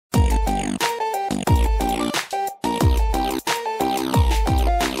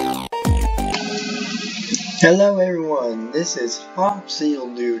Hello everyone, this is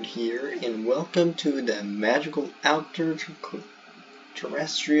Seal Dude here, and welcome to the magical outer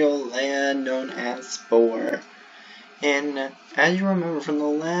terrestrial land known as Spore. And as you remember from the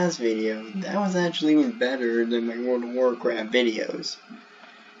last video, that was actually even better than my World of Warcraft videos.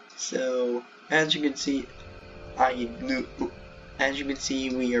 So, as you can see,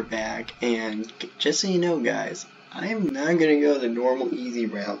 we are back, and just so you know guys, I am not gonna go the normal easy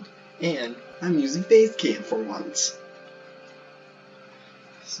route, and I'm using face cam for once.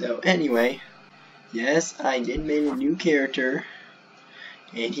 So anyway, yes, I did make a new character,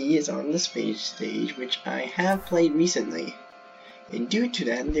 and he is on the space stage, which I have played recently. And due to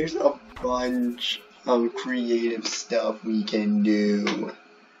that, there's a bunch of creative stuff we can do.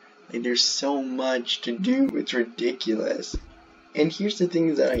 Like, there's so much to do, it's ridiculous. And here's the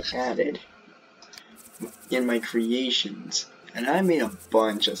things that I added in my creations. And I made a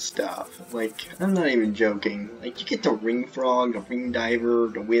bunch of stuff. Like, I'm not even joking. Like, you get the ring frog, the ring diver,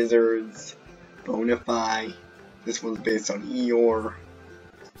 the wizards, Bonafide. This one's based on Eeyore.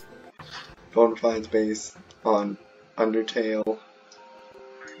 Bonafide's based on Undertale.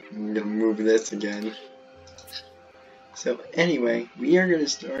 I'm gonna move this again. So anyway, we are gonna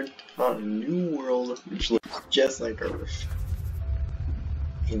start on a new world which looks just like Earth.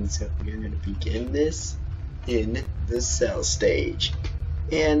 And so we're gonna begin this in the cell stage,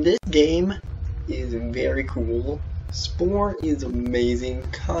 and this game is very cool. Spore is amazing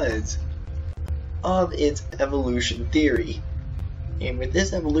because of its evolution theory, and with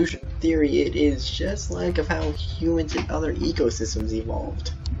this evolution theory it is just like of how humans and other ecosystems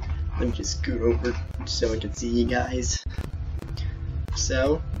evolved. Let me just scoot over so I can see you guys.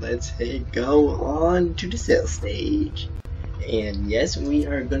 So let's go on to the cell stage. And yes, we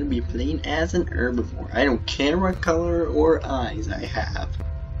are going to be playing as an herbivore. I don't care what color or eyes I have.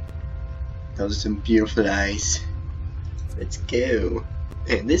 Those are some beautiful eyes. Let's go.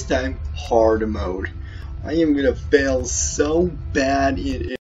 And this time, hard mode. I am going to fail so bad,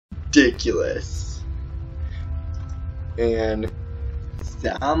 it is ridiculous. And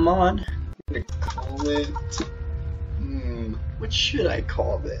I'm going to call it... what should I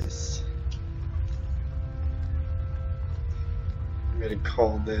call this? I'm gonna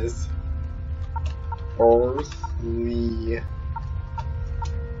call this Earthly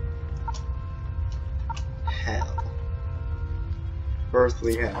Hell.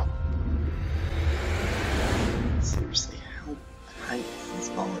 Earthly Hell. Seriously, how high is this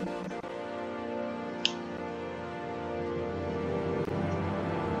falling?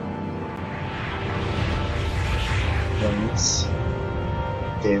 Once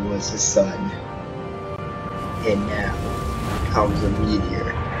there was a sun, and now comes a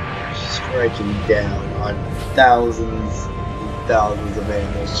meteor striking down on thousands and thousands of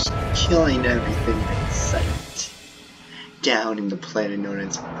animals, killing everything in sight, down in the planet known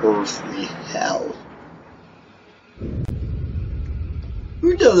as Earthly Hell.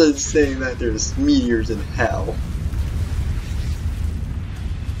 Who doesn't say that there's meteors in hell?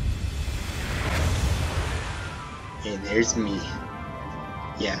 And there's me.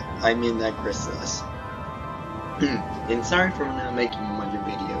 Yeah, I'm in that chrysalis. And sorry for not making much of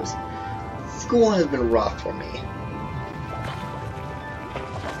videos. School has been rough for me.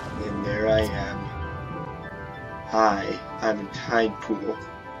 And there I am. I'm a tide pool.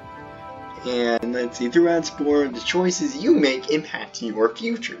 And let's see, throughout Spore, the choices you make impact your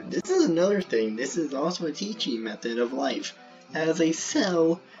future. This is another thing. This is also a teaching method of life. As a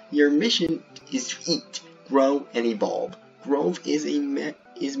cell, your mission is to eat, grow, and evolve. Growth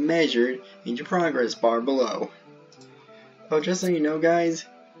is measured in your progress bar below. Oh, just so you know guys,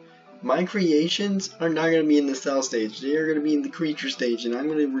 my creations are not going to be in the cell stage, they are going to be in the creature stage, and I'm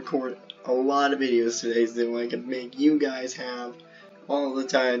going to record a lot of videos today so I can make you guys have all the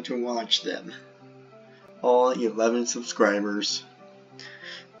time to watch them. All 11 subscribers.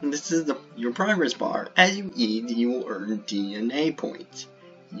 And this is your progress bar. As you eat, you will earn DNA points.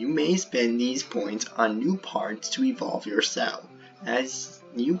 You may spend these points on new parts to evolve your cell. As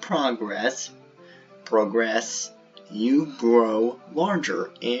you progress, you grow larger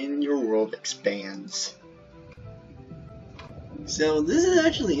and your world expands. So this is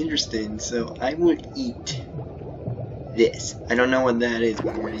actually interesting. So I would eat this. I don't know what that is,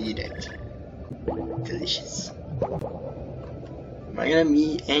 but I'm gonna eat it. Delicious. Am I gonna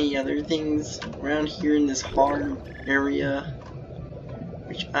meet any other things around here in this hard area,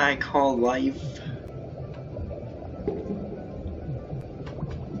 which I call life?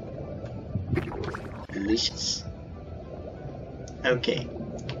 Delicious. Okay.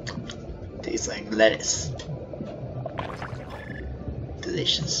 Tastes like lettuce.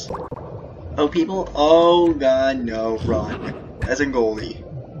 Delicious. Oh, people, oh god, no, run. As a goalie.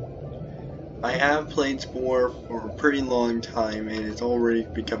 I have played Spore for a pretty long time, and it's already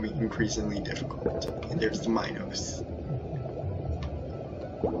becoming increasingly difficult. And there's the Minos.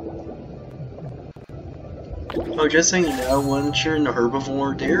 Oh, just so you know, once you're in the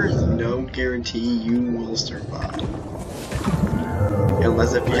herbivore, there is no guarantee you will survive.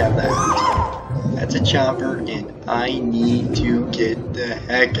 Unless if you have that. That's a chopper, and I need to get the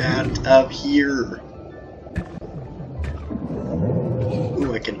heck out of here.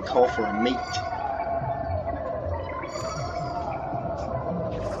 Ooh, I can call for a mate.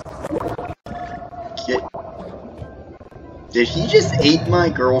 Did he just eat my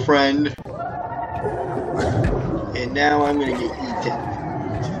girlfriend? And now I'm gonna get eaten.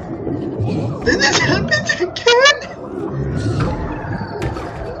 Did this happen again?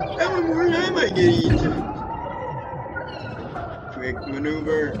 How many more times I get eaten? Quick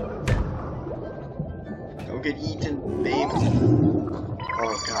maneuver. Don't get eaten, babe.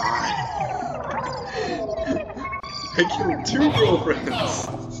 Oh god. I killed 2 girlfriends.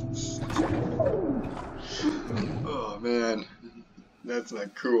 Oh man. That's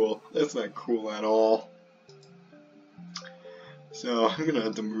not cool. That's not cool at all. So I'm gonna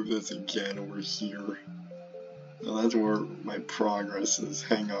have to move this again over here. So that's where my progress is.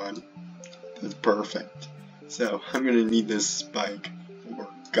 Hang on. That's perfect. So I'm gonna need this spike for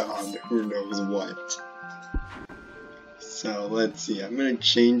God who knows what. So let's see. I'm gonna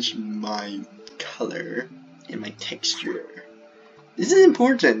change my color and my texture. This is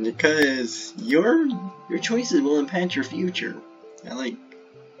important because your choices will impact your future. I like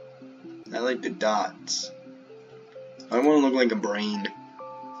the dots. I want to look like a brain.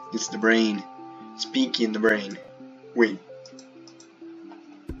 It's the brain. Speaking the brain. Wait.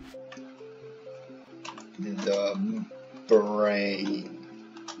 The brain.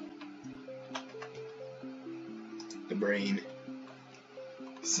 The brain.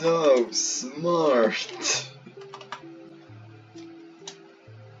 So smart.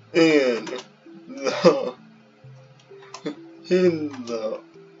 In the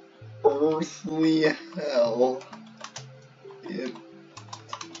earthly hell it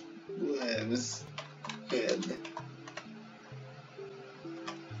lives in.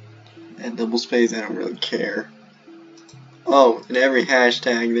 And double space, I don't really care. Oh, in every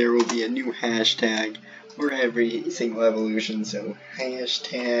hashtag there will be a new hashtag for every single evolution, so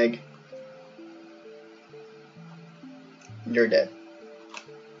hashtag you're dead.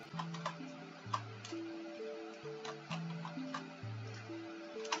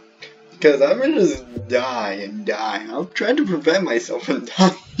 Because I'm gonna just die and die. I'll try to prevent myself from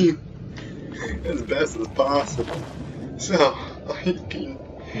dying as best as possible. So, I can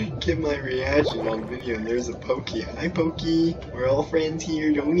get my reaction on video. And there's a Pokey. Hi Pokey, we're all friends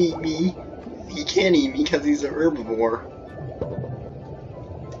here, don't eat me. He can't eat me because he's an herbivore.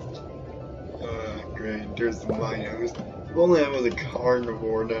 Great, there's the Minos. If only I was a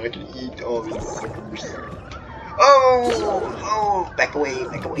carnivore, now I could eat all these suckers. Oh, back away,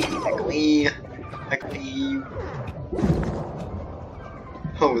 back away, back away, back away.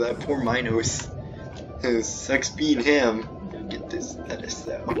 Oh, that poor Minos. It sucks being him. Get this lettuce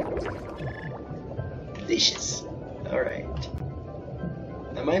though. Delicious. Alright.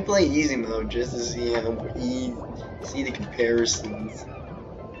 I might play easy mode just to see how see the comparisons.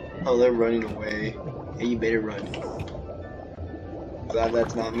 Oh, they're running away. Hey, you better run. Glad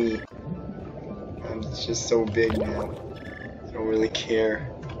that's not me. I'm just so big now. I don't really care.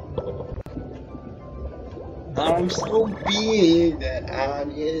 I'm so big that I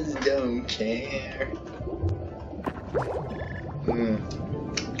just don't care.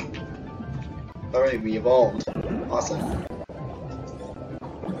 Alright, we evolved. Awesome.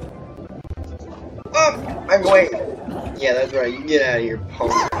 Oh! Back away! Yeah, that's right, you get out of here,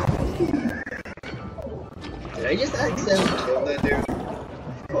 punk. Did I just accidentally kill that dude?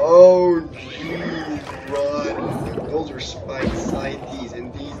 Oh, jeez, run. Those are spikes like these,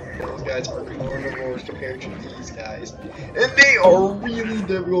 and those guys are carnivores compared to these guys. And they are really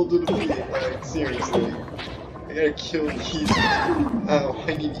difficult to defeat, like, seriously. I gotta kill these. Oh,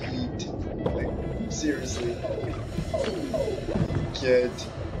 I need to eat. Like, seriously. Get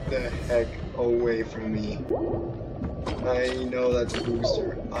the heck away from me. I know that's a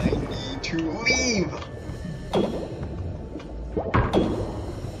booster. I need to leave!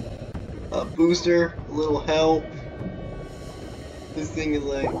 A booster, a little help. This thing is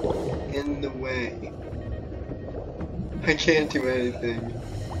like in the way. I can't do anything.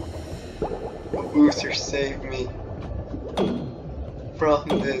 A booster, save me from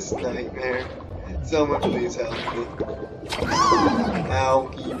this nightmare. Someone please help me. Ow,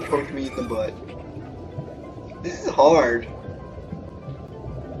 he poked me in the butt. This is hard.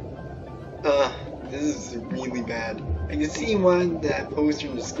 This is really bad. I can see why that poster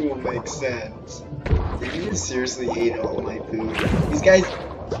in the school makes sense. They just seriously ate all my food. These guys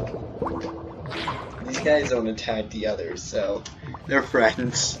don't attack the others, so they're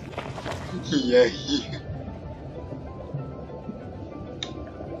friends. Yay.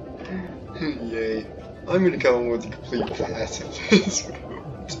 Yay. I'm gonna come up with a complete pass of this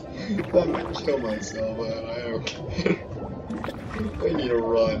route. I'm gonna kill myself, and I don't care. I need to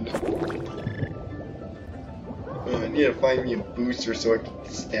run. I need to find me a booster so I can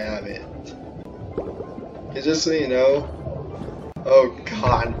stab it. And just so you know, oh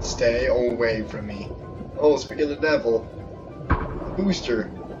god, stay away from me. Oh, speak of the devil.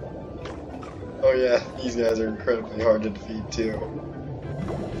 Booster. Oh yeah, these guys are incredibly hard to defeat too.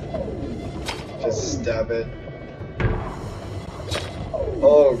 Just stab it.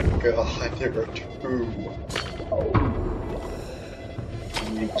 Oh god, there are two.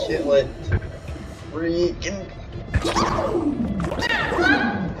 You kill it. Freaking.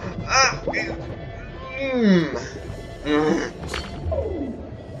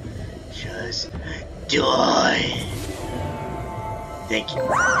 Just die. Thank you.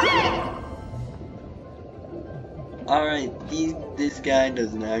 Alright, this guy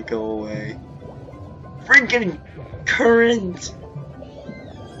does not go away. Freaking current!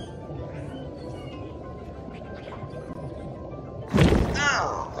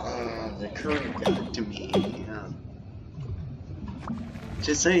 Oh, the current got to me.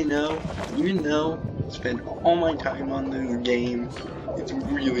 Just so you know, even though I spend all my time on this game, it's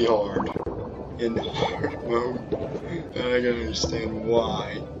really hard. In hard mode, and I can understand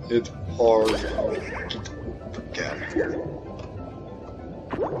why it's hard. Get the freak out of here.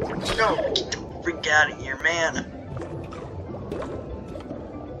 No, get the freak out of here, man.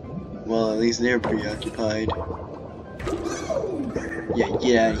 Well, at least they're preoccupied. Yeah,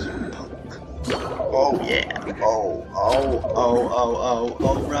 get out of here, punk. Oh, yeah. Oh,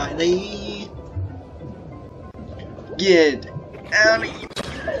 Riley. Get out of here.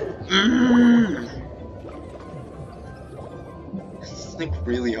 It's like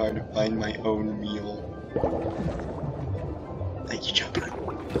really hard to find my own meal. Thank you, Chopper.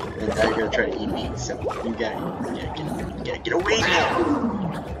 And now you're gonna try to eat me, so you gotta get away now.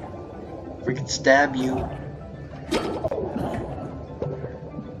 Freaking stab you.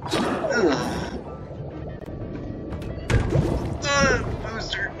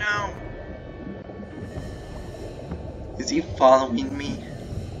 Booster, no. Is he following me?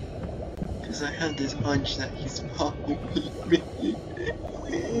 Because I have this hunch that he's following me.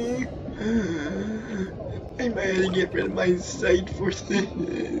 I might have to get rid of my sight for this.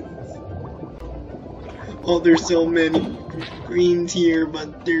 Oh, there's so many greens here,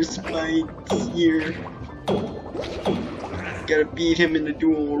 but there's spikes here. Gotta beat him in the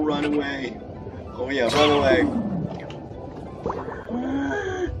duel, run away. Oh yeah, run away.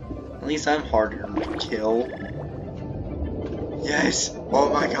 At least I'm harder to kill. Yes! Oh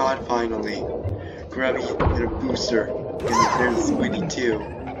my god, finally. Grubby and a booster. And there's a Squiddy too.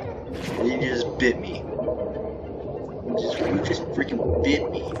 And he just bit me. He just freaking bit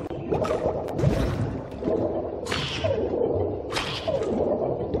me.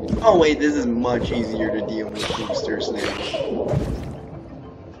 Oh wait, this is much easier to deal with boosters now.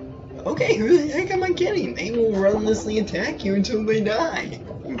 Okay, who the heck am I kidding? They will relentlessly attack you until they die.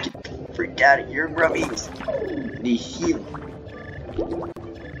 You get the freak out of here, grubbies. They heal.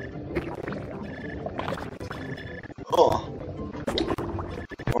 Oh.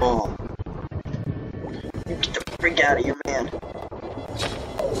 Get the freak out of here, man.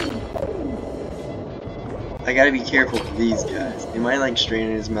 I gotta be careful with these guys. They might like strain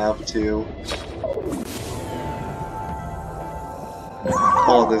in his mouth too.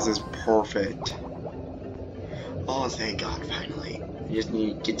 Oh, this is perfect. Oh, thank God, finally. I just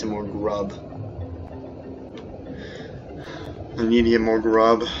need to get some more grub. I need to get more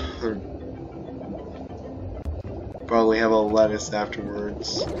grub. Probably have a lettuce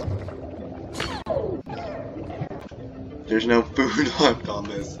afterwards. There's no food left on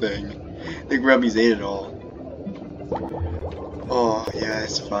this thing. The grubbies ate it all. Oh,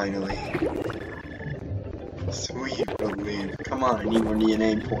 yes, finally. Sweet relief. Come on, I need more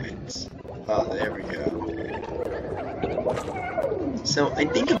DNA points. Ah, there we go. So, I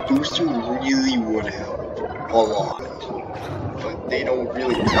think a booster really would help. A lot. But they don't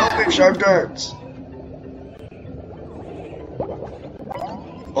really help with sharp darts.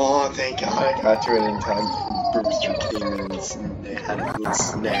 Oh, thank God I got to it in time. Booster came in and they had a good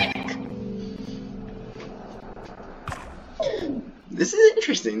snack. This is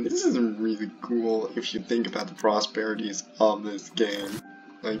interesting. This is really cool if you think about the prosperities of this game.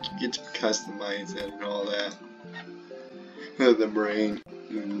 Like, you get to customize it and all that. The brain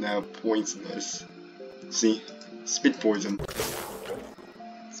is now poisonous. See? Spit poison.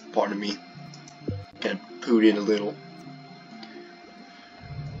 It's part of me. Kinda pooed it a little.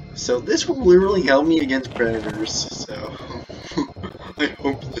 So this will literally help me against predators, so I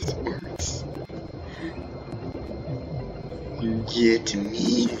hope this works. Get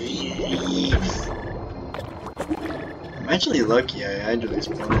me. I'm actually lucky I actually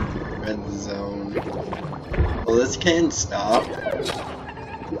spawned in the red zone. Well, this can stop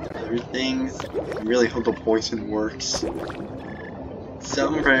other things. I really hope the poison works.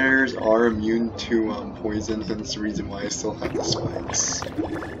 Some predators are immune to poison, hence the reason why I still have the spikes.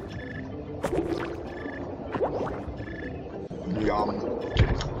 Yum.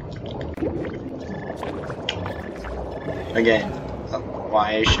 Again,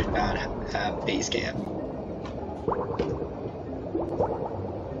 why I should not have base camp.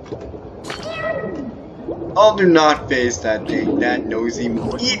 Oh, do not face that thing, that nosy.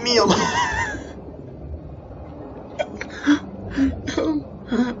 Eat me alive! No,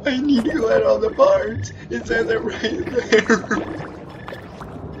 I need to let all the parts. It says it right there.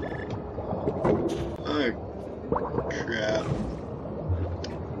 Oh, crap.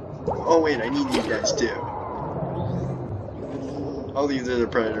 Oh wait, I need you guys too. All these are the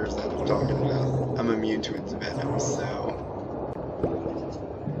predators that I'm talking about. I'm immune to its venom, so...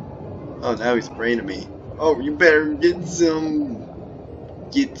 Oh, now he's spraying at me. Oh, you better get some...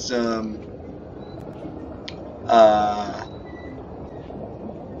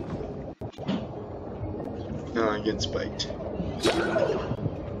 No, I get spiked.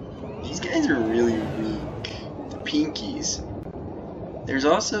 These guys are really weak. The pinkies. There's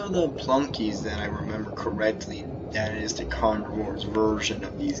also the plunkies that I remember correctly. That is the carnivore's version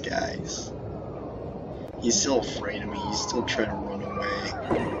of these guys. He's still afraid of me. He's still trying to run away.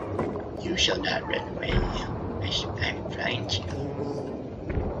 You shall not run away. I shall not find you.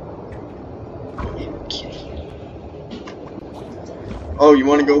 And kill you. Oh, you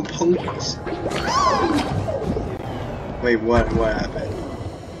want to go punks? Wait, what happened?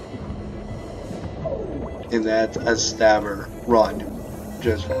 And that's a stabber. Run.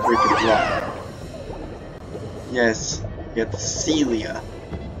 Just freaking run. Yes, you got the Celia.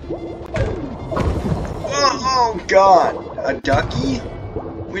 Oh god! A ducky?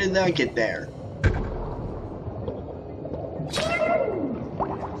 When did that get there?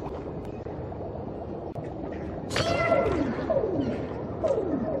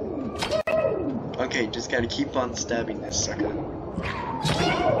 Okay, just gotta keep on stabbing this sucker.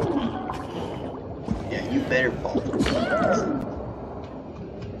 Yeah, you better fall.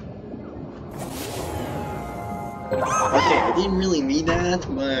 Okay, I didn't really need that,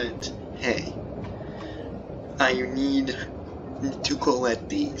 but hey, I need to collect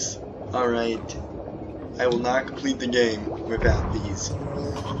these. Alright, I will not complete the game without these.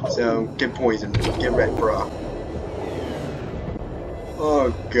 So, get poisoned, get red, bro.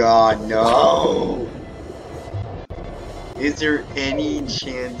 Oh god, no! Is there any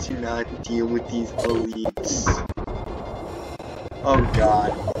chance to not deal with these elites? Oh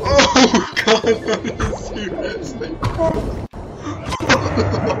god. Oh god, seriously.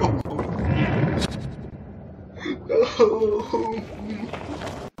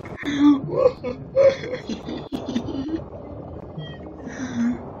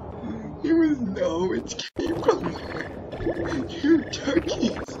 There was no escape from there. You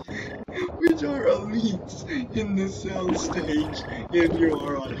turkeys, which are elites in the cell stage if you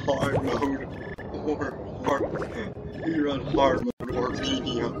are on hard mode or if you're on hard mode or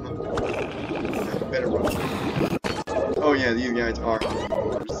medium. Better run. Oh yeah, these guys are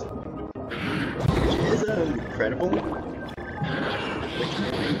omnivores. Which is incredible. What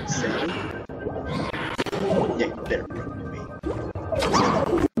can I say? Yeah, you better run with me.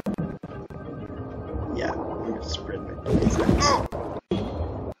 Yeah, I'm gonna spread my poison.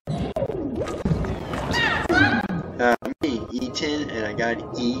 I'm being eaten and I gotta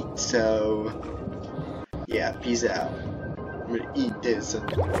eat, so yeah, peace out. I'm gonna eat this.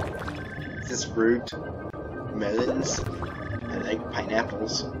 Is this fruit? Melons? I like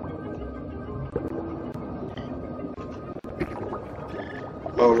pineapples.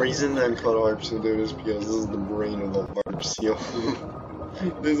 Oh, reason I'm called Arp Seal is because this is the brain of the Arp Seal.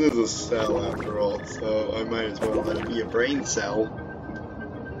 This is a cell after all, so I might as well let it be a brain cell.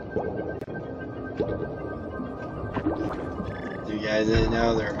 You guys didn't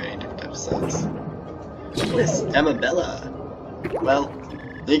know there are many different types of cells. Miss Amabella. Well,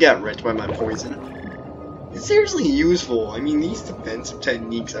 you got wrecked by my poison. It's seriously useful. I mean, these defensive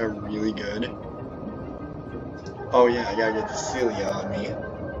techniques are really good. Oh yeah, I gotta get the Celia on me.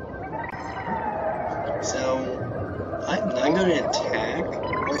 So, I'm not gonna attack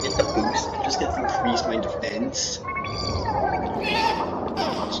or get the boost. I'm just gonna increase my defense.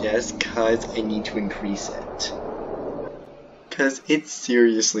 Just cause I need to increase it. Cause it's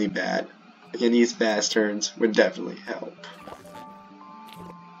seriously bad. And these fast turns would definitely help.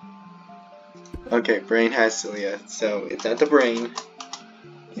 Okay, brain has cilia, so it's not the brain,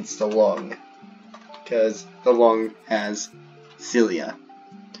 it's the lung. Because the lung has cilia.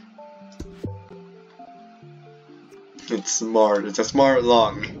 It's smart, it's a smart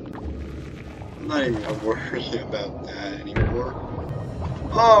lung. I'm not even gonna worry about that anymore.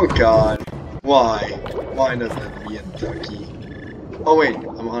 Oh god, why? Why does that be a ducky? Oh wait,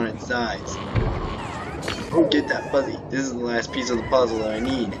 I'm on its sides. Oh, get that fuzzy. This is the last piece of the puzzle that I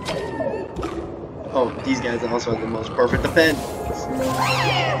need. Oh, these guys also have the most perfect defense.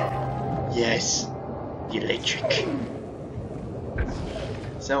 Yes, electric.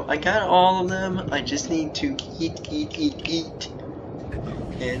 So I got all of them. I just need to eat.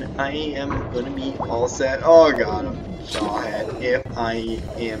 And I am gonna be all set. Oh god, I'm jawhead. If I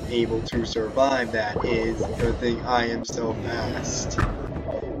am able to survive that is the thing. I am so fast.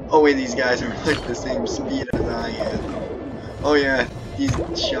 Oh wait, these guys are like the same speed as I am. Oh yeah, these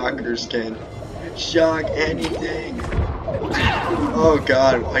shockers can shock anything. Oh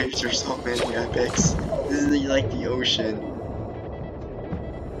god, why is there so many epics? This is like the ocean.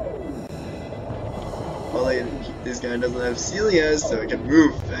 Well, this guy doesn't have Celia, so he can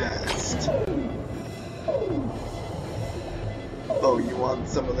move fast. Oh, you want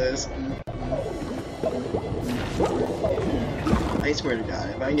some of this? I swear to god,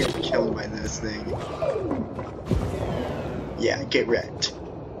 if I get killed by this thing... Yeah, get wrecked.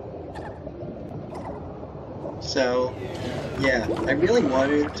 So, yeah, I really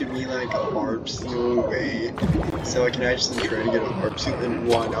wanted it to be like a harp seal way, so I can actually try to get a harp seal in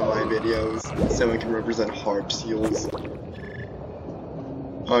one of my videos, so I can represent harp seals.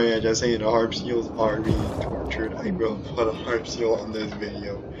 Oh yeah, just saying, the harp seals are being tortured. I will put a harp seal on this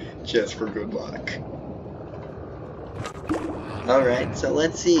video, just for good luck. Alright, so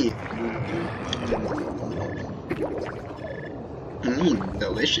let's see.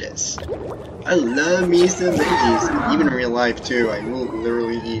 Delicious. I love me some veggies. Even in real life too, I will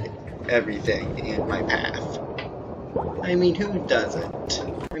literally eat everything in my path. I mean, who doesn't?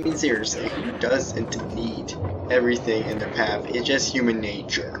 I mean, seriously, who doesn't eat everything in their path? It's just human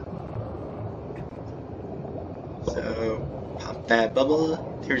nature. So, pop that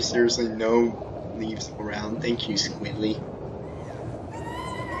bubble. There's seriously no leaves around. Thank you, Squidly.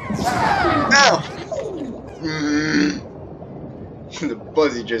 Ow! The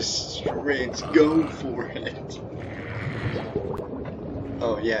Buzzy just straight go for it.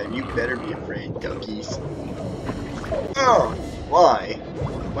 Oh yeah, you better be afraid, duckies. Oh, why?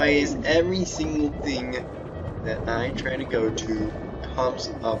 Why is every single thing that I try to go to comes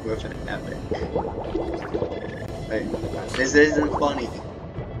up with an epic? Like, this isn't funny.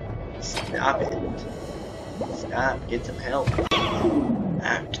 Stop it. Stop, get some help.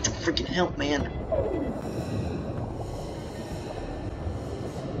 Ah, get some freaking help, man.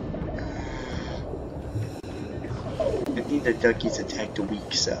 I think the duckies attack the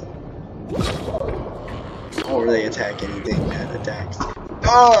weak cell. Or they attack anything that attacks.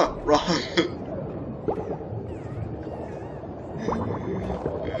 Ah! Wrong!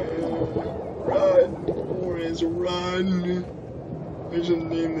 Run! Forrest, run! I should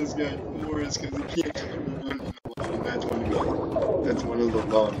name this guy Forrest because he can't run. That's one of the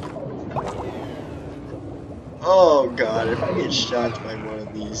long. Oh god, if I get shot by one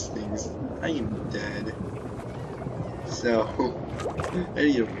of these things, I am dead. So, I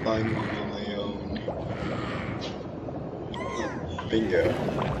need to find one on my own. Bingo.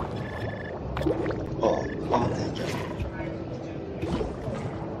 Oh, thank you.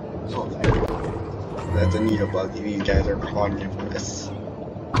 Oh, thank you. That's a neat bug. These guys are carnivorous.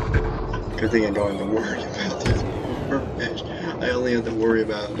 Good thing I don't have to worry about this fish. I only have to worry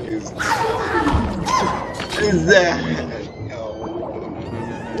about is that. No.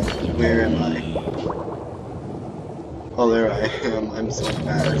 Where am I? Oh, there I am. I'm so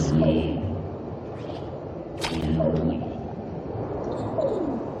fast.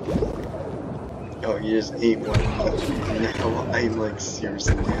 Oh, you just ate one. Now I'm like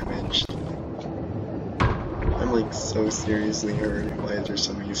seriously damaged. I'm like so seriously hurt. Why is there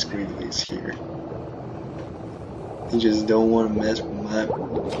so many squigglies here? I just don't want to mess with my...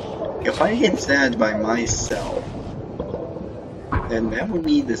 If I get sad by myself, And that would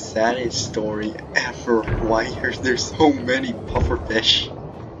be the saddest story ever. Why are there so many pufferfish?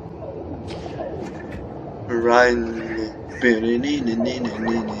 Run.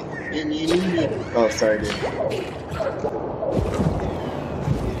 Oh, sorry, dude.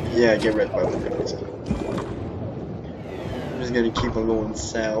 Yeah, get rid of my reason. I'm just gonna keep on going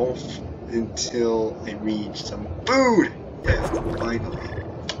south until I reach some food! Yes, finally.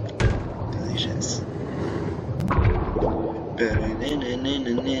 Delicious.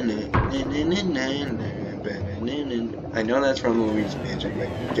 I know that's from Louise Magic, but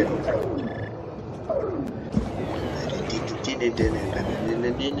get over it.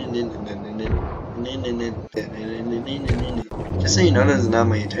 Just so you know, this is not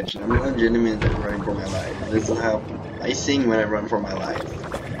my intention. I'm legitimately running for my life. This is how I sing when I run for my life.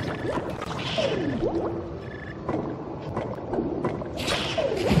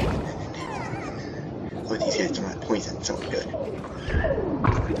 Oh, these guys don't have poison, so good.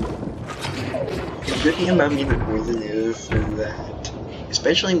 The good thing about me with poison is that,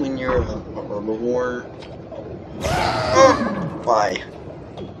 especially when you're a herbivore. Oh, why?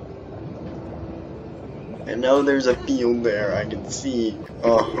 I know there's a field there, I can see.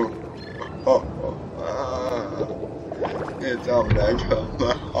 It's a mega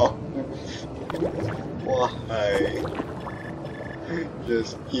mouse. Why?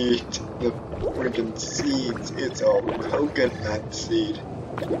 Just eat the freaking seeds. It's a coconut seed.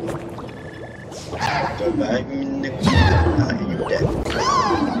 You're dead.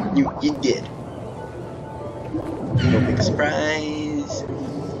 You did. No big surprise.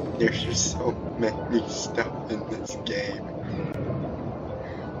 There's just so many stuff in this game.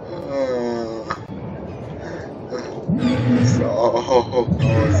 It's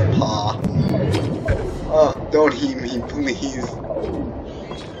paw. Don't eat me, please.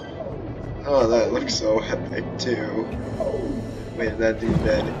 Oh, that looks so epic too. Wait, that thing's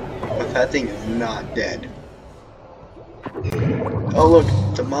dead. But that thing is not dead. Oh look,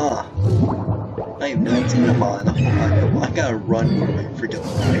 it's a ma. I have not seen a ma in a while. I gotta run for my freaking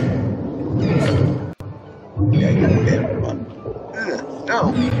life. Yeah, I gotta run.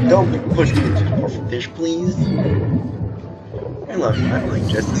 No, don't push me into the pufferfish, please. I'm like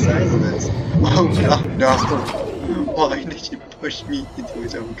just the size of this. Oh no. Why did you push me into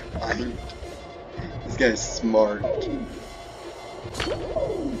his own kind? This guy's smart.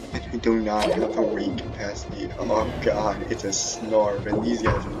 And I do not have the weight capacity. Oh god, it's a snarf, and these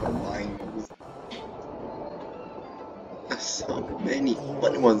guys are lions. So many.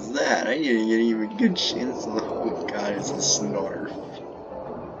 What was that? I didn't get even a good chance. Oh god, it's a snarf.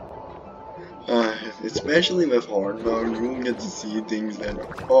 Especially with hard mode, you won't get to see things that.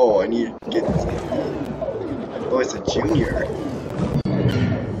 Oh, I need to get this. Oh, it's a junior.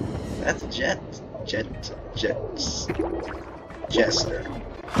 That's Jester.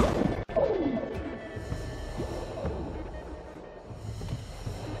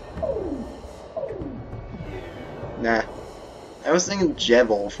 Nah. I was thinking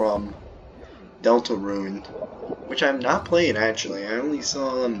Jebel from Deltarune, which I'm not playing actually. I only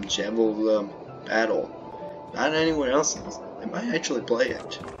saw Jebel battle. Not anyone else's. I might actually play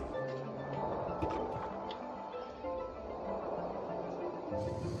it.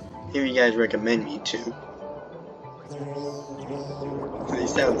 If you guys recommend me to. They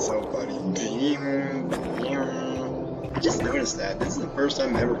sound so funny. I just noticed that. This is the first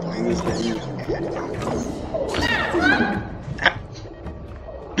time I'm ever playing this game using headphones.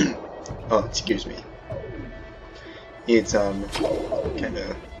 Oh, excuse me. It's kinda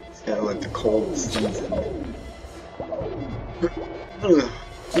like the cold season.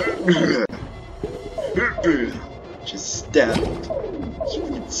 Just stab it.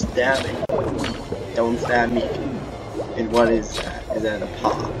 Just stab it. Don't stab me. And what is that? Is that a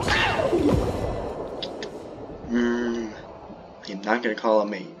paw? I'm not gonna call a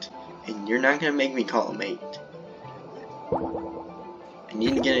mate. And you're not gonna make me call a mate. I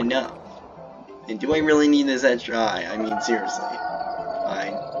need to get enough. And do I really need this extra eye? I mean, seriously.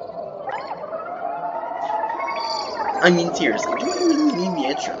 I mean, seriously, do I really need the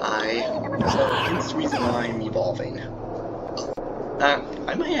extra eye? So, hence the reason why I'm evolving.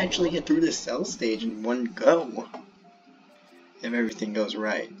 I might actually get through this cell stage in one go. If everything goes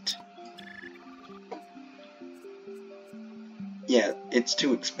right. Yeah, it's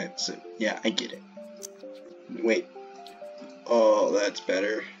too expensive. Yeah, I get it. Wait. Oh, that's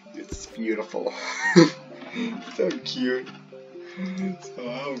better. It's beautiful. So cute. So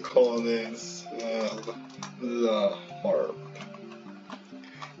I'll call this the harp.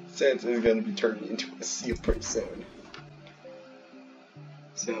 Since it's going to be turned into a seal pretty soon.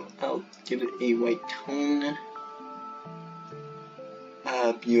 So I'll give it a white tone.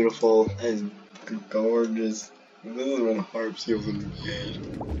 beautiful. That is gorgeous. This is when harps heals in the game.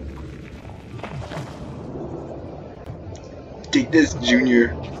 Take this,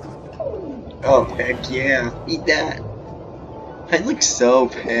 Junior. Oh, heck yeah. Eat that. I look so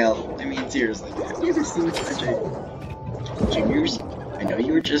pale. I mean, seriously. Have you ever seen such a... Juniors? I know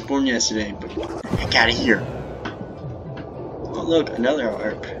you were just born yesterday, but get the heck out of here. Oh, look, another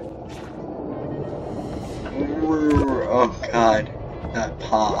harp. Oh, God. That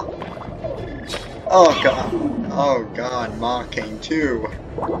paw. Oh, God. Oh, God. Ma came too.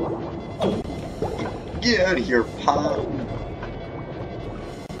 Get out of here, paw.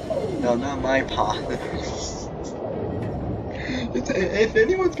 No, not my paw. If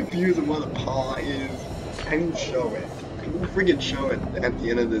anyone's confused on what a paw is, I can show it. I can freaking show it at the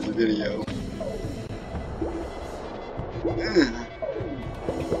end of this video.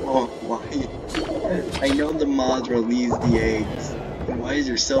 Oh, why? I know the moths release the eggs. Why is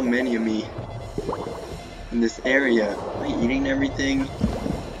there so many of me in this area? Am I eating everything?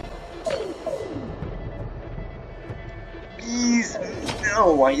 Bees!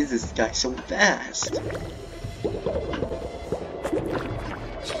 No, why is this guy so fast?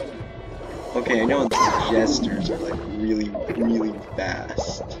 Okay, I know the gestures are like really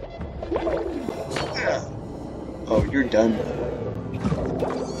fast. Oh, you're done.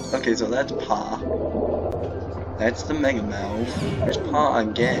 Okay, so that's Pa. That's the Mega Mouse. There's Pa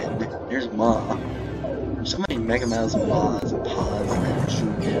again. There's Ma. There's so many Mega Mouse and Ma's and Pa's and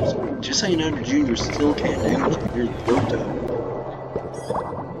Juniors. Just so you know, the Juniors still can't damage me. There's Boto.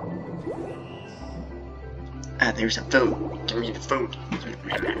 Ah, there's some food. Give me the food.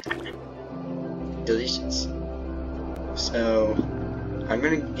 Delicious. So, I'm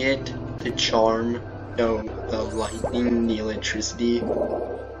gonna get the charm, no, the lightning, the electricity,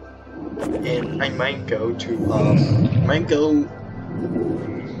 and I might go to, I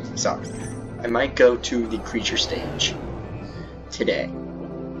might go to the creature stage today,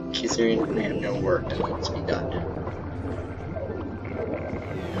 considering I have no work that needs to be done.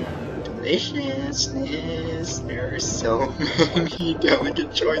 Deliciousness. There are so many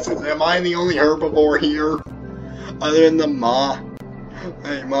delicate choices. Am I the only herbivore here? Other than the Ma?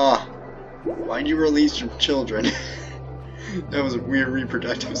 Hey Ma, why'd you release your children? That was a weird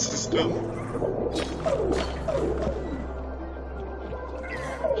reproductive system.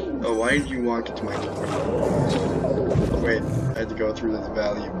 Oh, why did you walk into my door? Wait, I had to go through this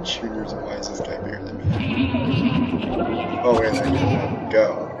valley of Juniors, and why is this guy bigger than me? Oh wait, I can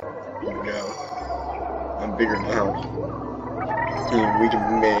go. Go. I'm bigger now. And we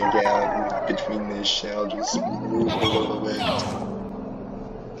can make out between this shell, just move a little bit.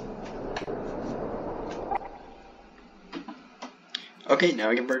 Okay, now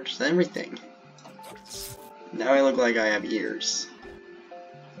I can purchase everything. Now I look like I have ears.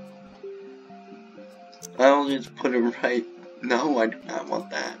 I'll just put it right... No, I do not want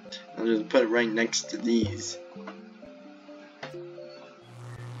that. I'll just put it right next to these.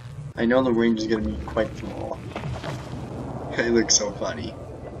 I know the range is going to be quite small. It looks so funny.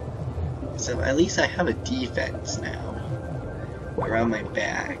 So at least I have a defense now around my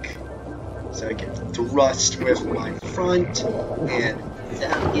back. So I can thrust with my front and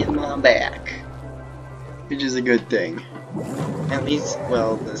zap in my back. Which is a good thing. At least,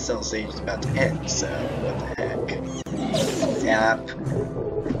 well, the cell stage is about to end, so what the heck. Zap.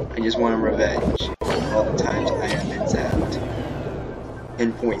 I just want revenge all the times I have been zapped.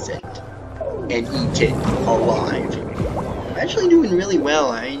 And poisoned. And eaten alive. I'm actually doing really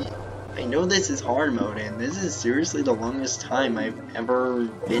well. I know this is hard mode, and this is seriously the longest time I've ever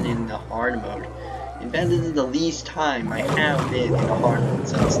been in the hard mode. In fact, this is the least time I have been in a hard mode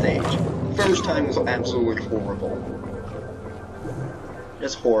cell stage. The first time was absolutely horrible.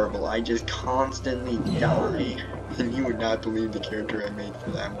 Just horrible. I just constantly die. And you would not believe the character I made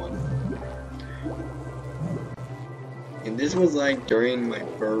for that one. And this was like during my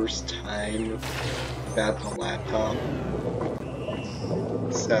first time without the laptop.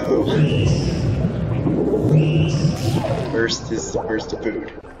 So first the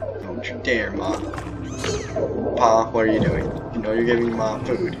food. Don't you dare, Ma. Pa, what are you doing? You know you're giving Ma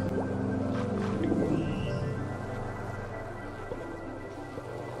food.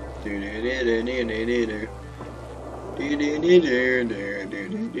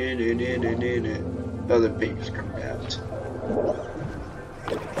 Oh, the pigs come out.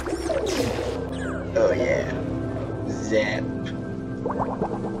 Oh yeah. Zap.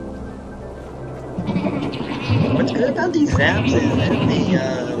 What's good about these zaps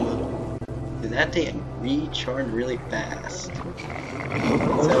is that they recharge really fast.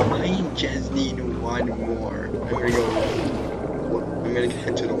 So I just need one more. I'm I'm gonna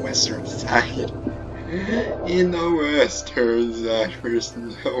get to the western side. In the western side, there's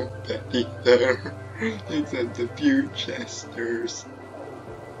nobody there except a few chesters.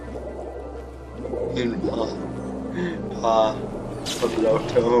 And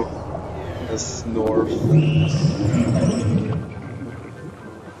Piloto, a Snorf.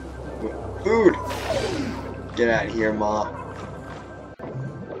 Food! Get out of here, Ma.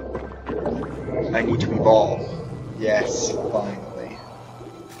 I need to evolve. Yes, finally.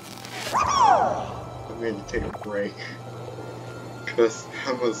 I'm going to take a break. Because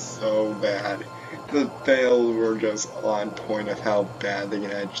that was so bad. The fails were just on point of how bad they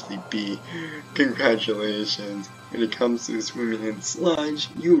can actually be. Congratulations. When it comes to swimming in sludge,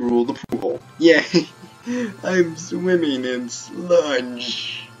 you rule the pool. Yay! I'm swimming in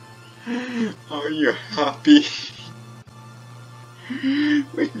sludge. Are you happy?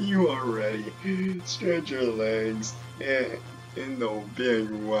 When you are ready, stretch your legs and in the big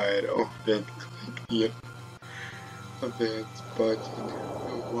wide open, click the advance button.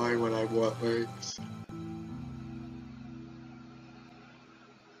 Why would I want legs?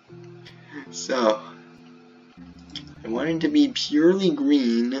 So, I want it to be purely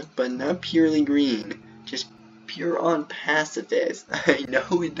green, but not purely green, just pure on pacifist. I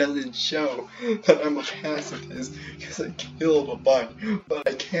know it doesn't show that I'm a pacifist because I killed a bunch, but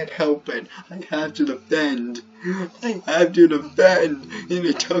I can't help it. I have to defend. I have to defend, and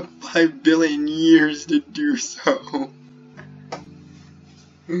it took 5 billion years to do so.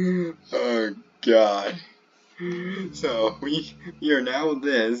 Oh God. So we are now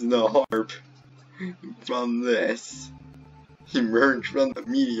the harp from this emerged from the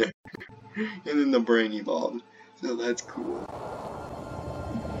meteor, and then the brain evolved. So that's cool.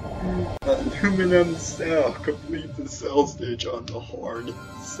 Aluminum cell completes the cell stage on the hard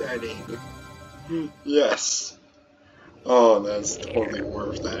setting. Yes. Oh, that's totally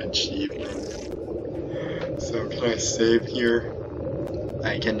worth that achievement. So can I save here?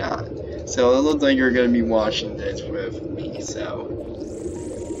 I cannot. So it looks like you're gonna be watching this with me. So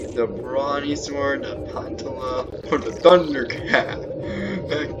the brawny sword, the pantala, or the thunder cap.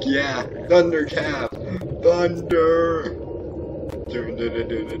 Heck yeah, thunder cap. Thunder!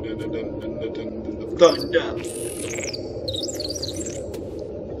 Thunder!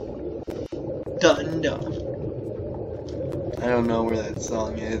 Thunder! I don't know where that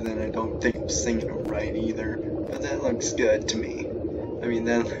song is, and I don't think I'm singing it right either, but that looks good to me. I mean,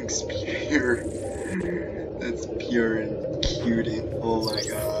 that looks pure. That's pure and cutie. Oh my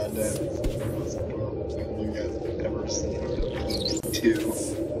god, that's the most thing you guys have ever seen on YouTube.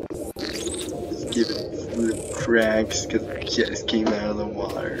 Give it little cracks because it just came out of the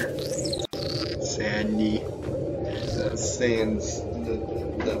water. Sandy. The sands.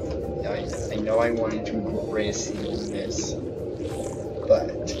 I know I wanted to race this,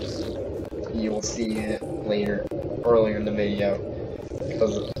 but you'll see it earlier in the video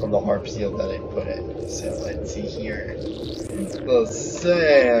because of the harp seal that I put in. So let's see here. The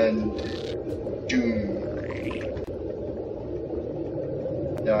sand dune.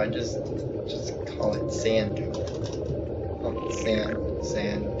 No, I just call it sand dune. Oh,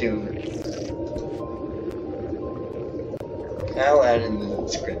 sand dune. I'll add in the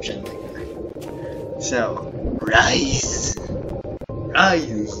description later. So, rise!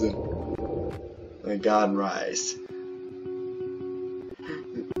 Rise! My god, rise.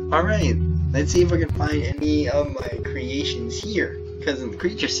 Alright, let's see if I can find any of my creations here. Because in the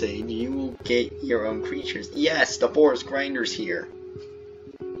creature stage, you will get your own creatures. Yes, the forest grinder's here.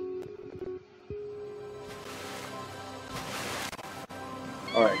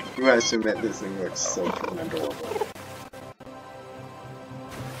 Alright, who has to admit this thing looks so cool and adorable.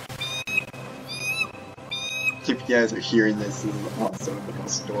 If you guys are hearing this, this is also the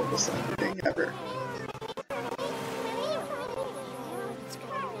most adorable sounding thing ever.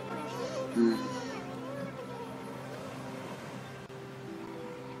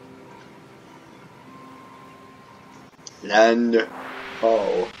 And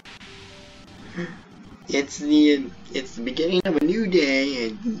oh, it's the beginning of a new day,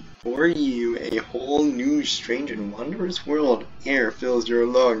 and for you, a whole new, strange, and wondrous world. Air fills your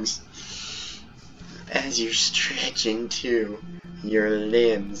lungs as you stretch into your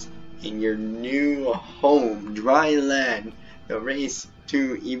limbs in your new home, dry land. The race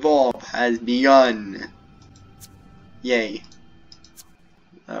to evolve has begun. Yay.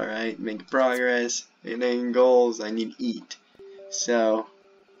 Alright, make progress. Hitting goals, I need to eat. So,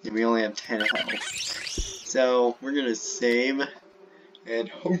 and we only have 10 health. So, we're gonna save. And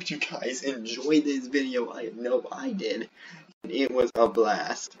hope you guys enjoyed this video. I know I did. And it was a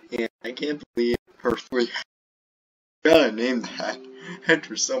blast. And I can't believe perfectly gotta name that.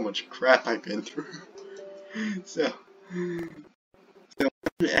 after so much crap I've been through. So I'm gonna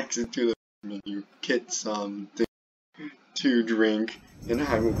exit to the menu, get something to drink, and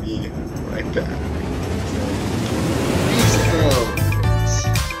I will be right back. So, peace out.